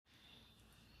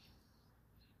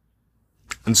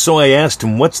And so I asked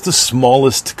him, what's the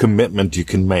smallest commitment you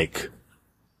can make?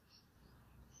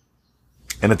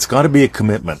 And it's got to be a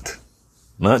commitment.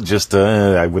 Not just,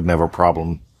 I wouldn't have a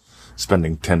problem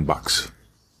spending $10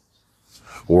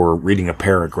 or reading a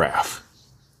paragraph.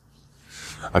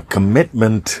 A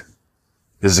commitment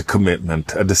is a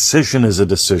commitment. A decision is a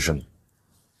decision.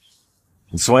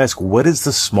 And so I ask, what is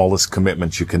the smallest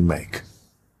commitment you can make?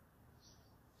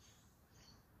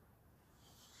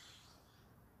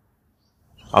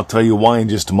 I'll tell you why in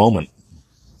just a moment.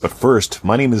 But first,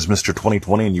 my name is Mr.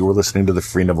 2020, and you are listening to the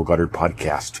Free Neville Goddard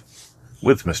podcast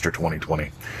with Mr.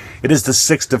 2020. It is the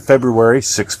 6th of February,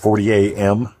 6:40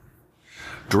 a.m.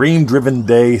 Dream-driven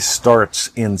day starts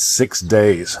in 6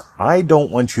 days. I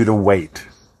don't want you to wait.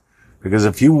 Because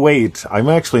if you wait, I'm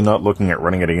actually not looking at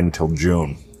running it again until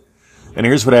June. And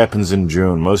here's what happens in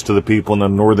June. Most of the people in the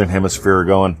Northern Hemisphere are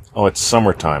going, oh, it's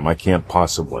summertime. I can't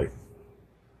possibly.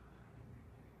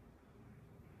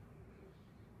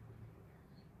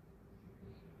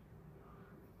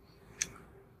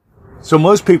 So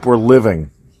most people are living,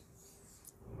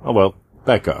 oh well,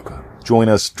 back up. Join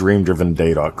us,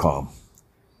 dreamdrivenday.com.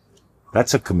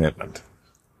 That's a commitment.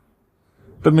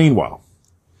 But meanwhile,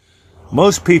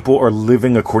 most people are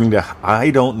living according to I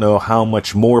don't know how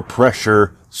much more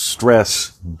pressure,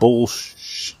 stress, bullshit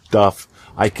stuff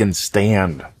I can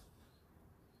stand.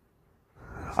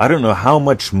 I don't know how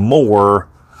much more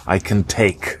I can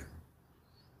take.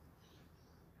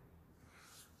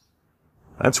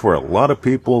 That's where a lot of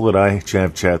people that I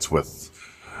have chats with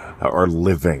are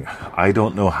living. I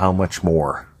don't know how much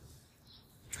more.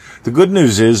 The good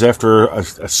news is, after a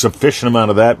sufficient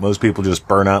amount of that, most people just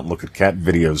burn out and look at cat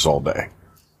videos all day.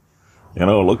 You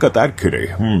know, look at that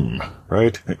kitty.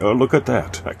 Right? Oh, look at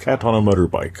that. A cat on a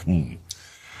motorbike.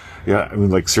 Yeah, I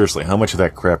mean, like, seriously, how much of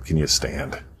that crap can you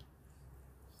stand?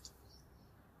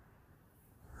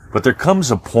 But there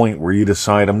comes a point where you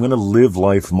decide, I'm going to live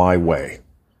life my way.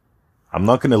 I'm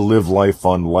not going to live life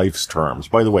on life's terms.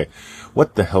 By the way,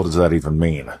 what the hell does that even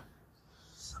mean?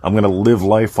 I'm going to live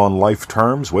life on life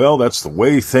terms? Well, that's the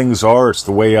way things are. It's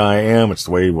the way I am. It's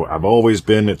the way I've always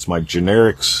been. It's my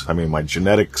genetics.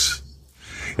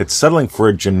 It's settling for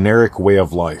a generic way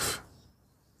of life.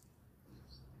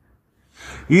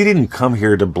 You didn't come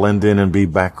here to blend in and be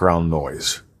background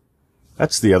noise.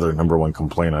 That's the other number one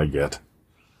complaint I get.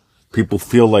 People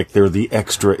feel like they're the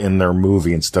extra in their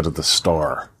movie instead of the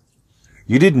star.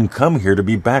 You didn't come here to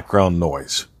be background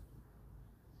noise.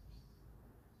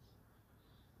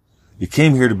 You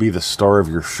came here to be the star of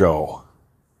your show.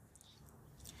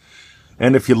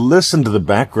 And if you listen to the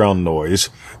background noise,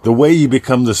 the way you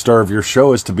become the star of your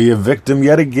show is to be a victim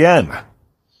yet again.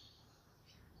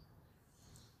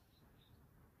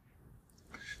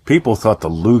 People thought the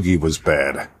loogie was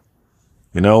bad.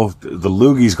 You know, the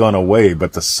loogie's gone away,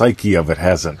 but the psyche of it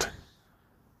hasn't.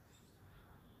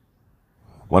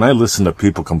 When I listen to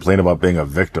people complain about being a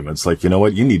victim, it's like, you know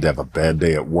what? You need to have a bad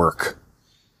day at work.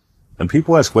 And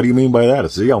people ask, what do you mean by that? I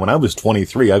say, yeah, when I was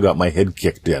 23, I got my head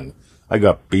kicked in. I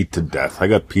got beat to death. I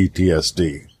got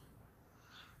PTSD.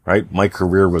 Right? My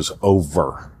career was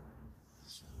over.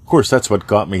 Of course, that's what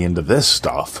got me into this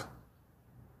stuff.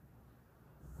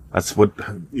 That's what,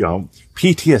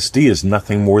 PTSD is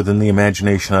nothing more than the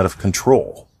imagination out of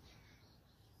control.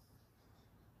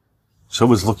 So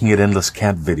is looking at endless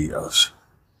cat videos.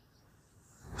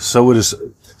 So it is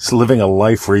living a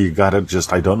life where you gotta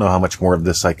I don't know how much more of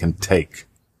this I can take.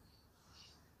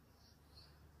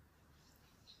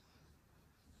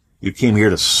 You came here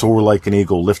to soar like an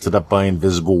eagle lifted up by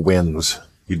invisible winds.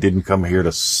 You didn't come here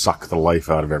to suck the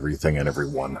life out of everything and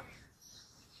everyone.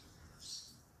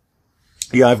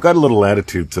 Yeah, I've got a little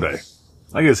attitude today.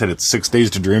 Like I said, it's 6 days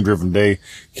to Dream Driven Day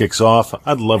kicks off.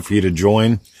 I'd love for you to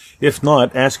join. If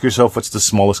not, ask yourself what's the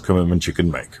smallest commitment you can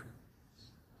make.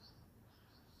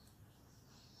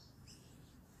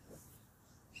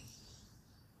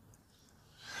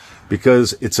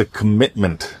 Because it's a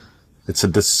commitment. It's a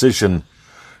decision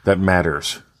that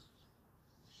matters.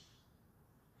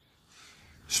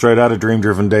 Straight out of Dream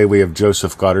Driven Day, we have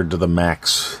Joseph Goddard to the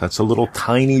max. That's a little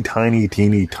teeny, like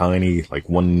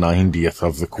 1/90th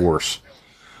of the course.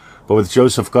 But with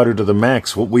Joseph Goddard to the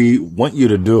max, what we want you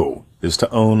to do is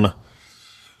to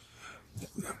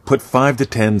put 5 to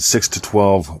 10, 6 to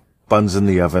 12 buns in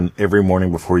the oven every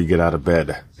morning before you get out of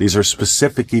bed. These are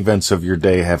specific events of your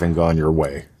day having gone your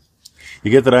way. You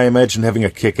get that I imagine having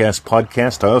a kick-ass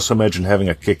podcast. I also imagine having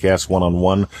a kick-ass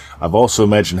one-on-one. I've also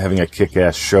imagined having a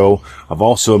kick-ass show. I've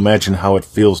also imagined how it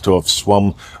feels to have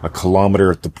swum a kilometer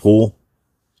at the pool.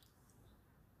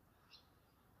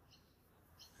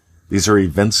 These are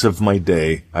events of my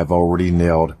day I've already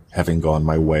nailed, having gone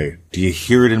my way. Do you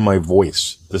hear it in my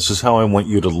voice? This is how I want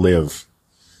you to live.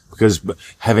 Because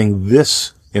having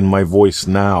this in my voice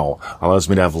now allows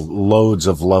me to have loads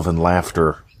of love and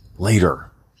laughter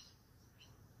later.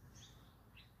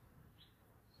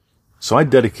 So I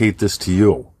dedicate this to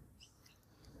you,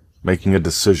 making a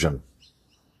decision.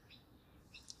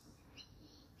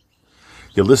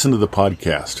 You listen to the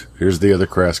podcast. Here's the other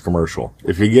crass commercial.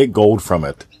 If you get gold from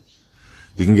it,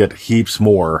 you can get heaps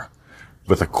more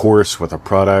with a course, with a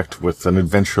product, with an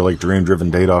adventure like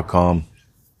DreamDrivenDay.com.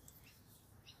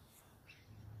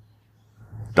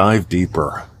 Dive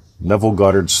deeper.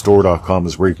 NevilleGoddardStore.com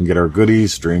is where you can get our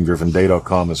goodies.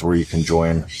 DreamDrivenDay.com is where you can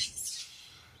join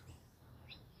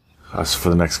us for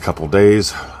the next couple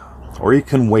days. Or you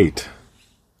can wait.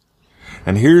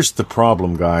 And here's the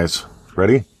problem, guys.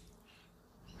 Ready?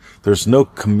 There's no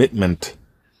commitment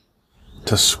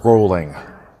to scrolling.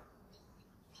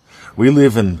 We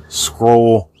live in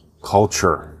scroll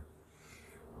culture.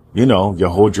 You know, you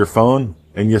hold your phone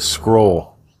and you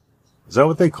scroll. Is that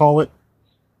what they call it?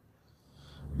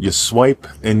 You swipe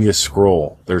and you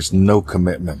scroll. There's no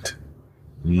commitment.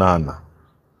 None.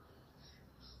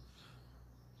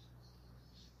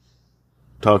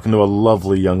 Talking to a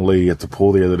lovely young lady at the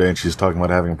pool the other day, and she's talking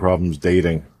about having problems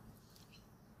dating.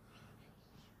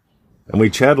 And we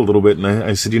chatted a little bit, and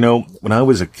I said, you know, when I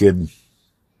was a kid,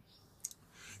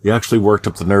 you actually worked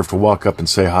up the nerve to walk up and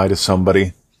say hi to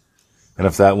somebody. And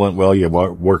if that went well, you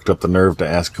worked up the nerve to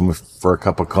ask them for a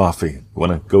cup of coffee.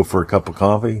 Want to go for a cup of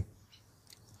coffee?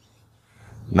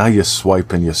 Now you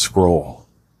swipe and you scroll.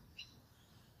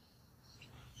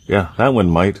 Yeah, that one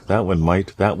might, that one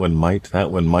might, that one might, that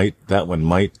one might, that one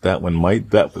might, that one might,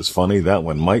 that was funny, that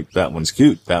one might, that one's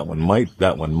cute, that one might,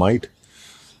 that one might.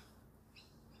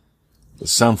 Does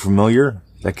it sound familiar?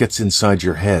 That gets inside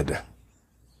your head.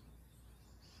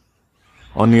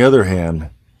 On the other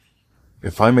hand,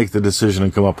 if I make the decision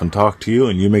to come up and talk to you,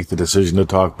 and you make the decision to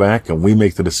talk back, and we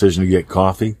make the decision to get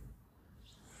coffee,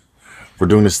 we're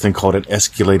doing this thing called an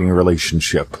escalating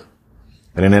relationship.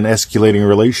 And in an escalating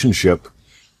relationship,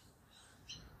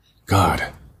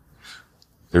 God,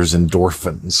 there's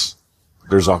endorphins,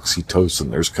 there's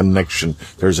oxytocin, there's connection,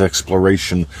 there's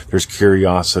exploration, there's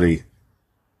curiosity,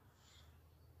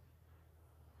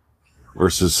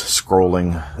 versus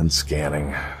scrolling and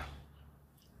scanning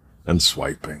and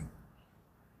swiping.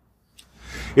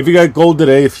 If you got gold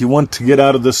today, if you want to get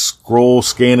out of this scroll,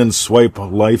 scan, and swipe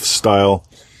lifestyle,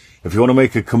 if you want to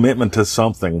make a commitment to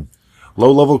something,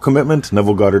 low-level commitment,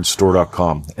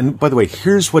 NevilleGoddardStore.com. And by the way,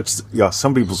 here's what's,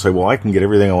 some people say, well, I can get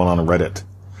everything I want on Reddit.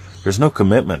 There's no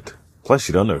commitment. Plus,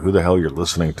 you don't know who the hell you're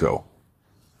listening to.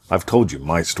 I've told you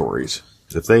my stories.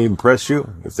 If they impress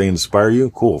you, if they inspire you,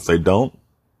 cool. If they don't,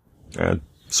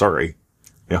 sorry.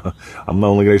 Yeah, I'm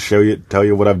only going to tell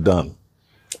you what I've done.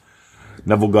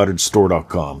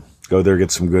 NevilleGoddardStore.com. Go there,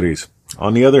 get some goodies.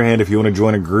 On the other hand, if you want to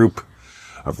join a group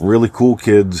of really cool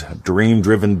kids,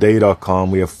 DreamDrivenDay.com.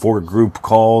 We have 4 group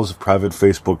calls, private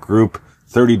Facebook group,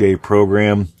 30-day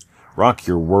program, rock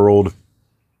your world.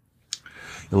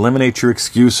 Eliminate your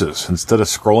excuses. Instead of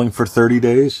scrolling for 30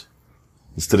 days,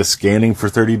 instead of scanning for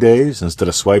 30 days, instead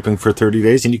of swiping for 30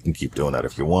 days, and you can keep doing that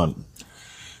if you want.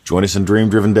 Join us in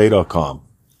DreamDrivenDay.com.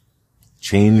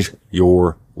 Change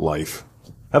your life.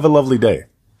 Have a lovely day.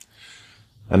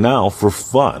 And now, for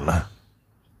fun,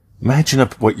 imagine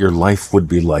what your life would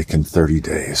be like in 30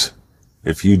 days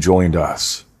if you joined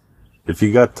us. If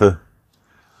you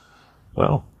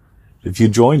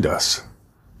joined us.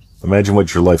 Imagine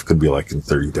what your life could be like in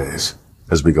 30 days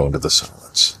as we go into the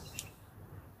silence.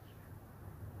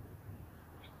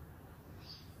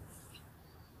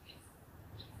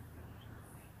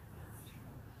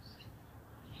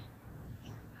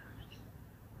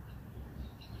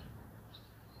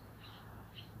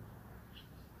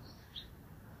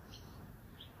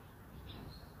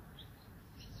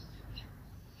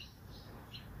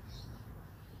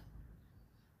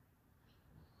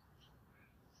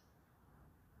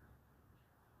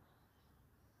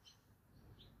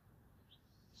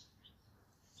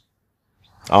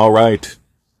 All right.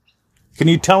 Can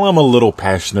you tell I'm a little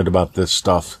passionate about this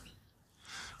stuff?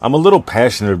 I'm a little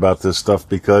passionate about this stuff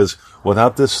because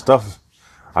without this stuff,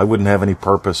 I wouldn't have any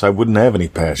purpose. I wouldn't have any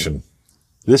passion.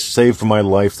 This saved my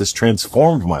life. This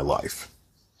transformed my life.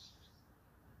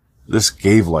 This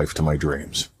gave life to my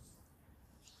dreams.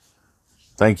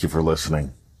 Thank you for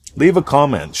listening. Leave a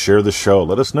comment. Share the show.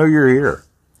 Let us know you're here.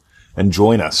 And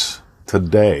join us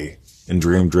today in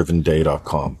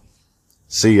DreamDrivenDay.com.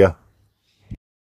 See ya.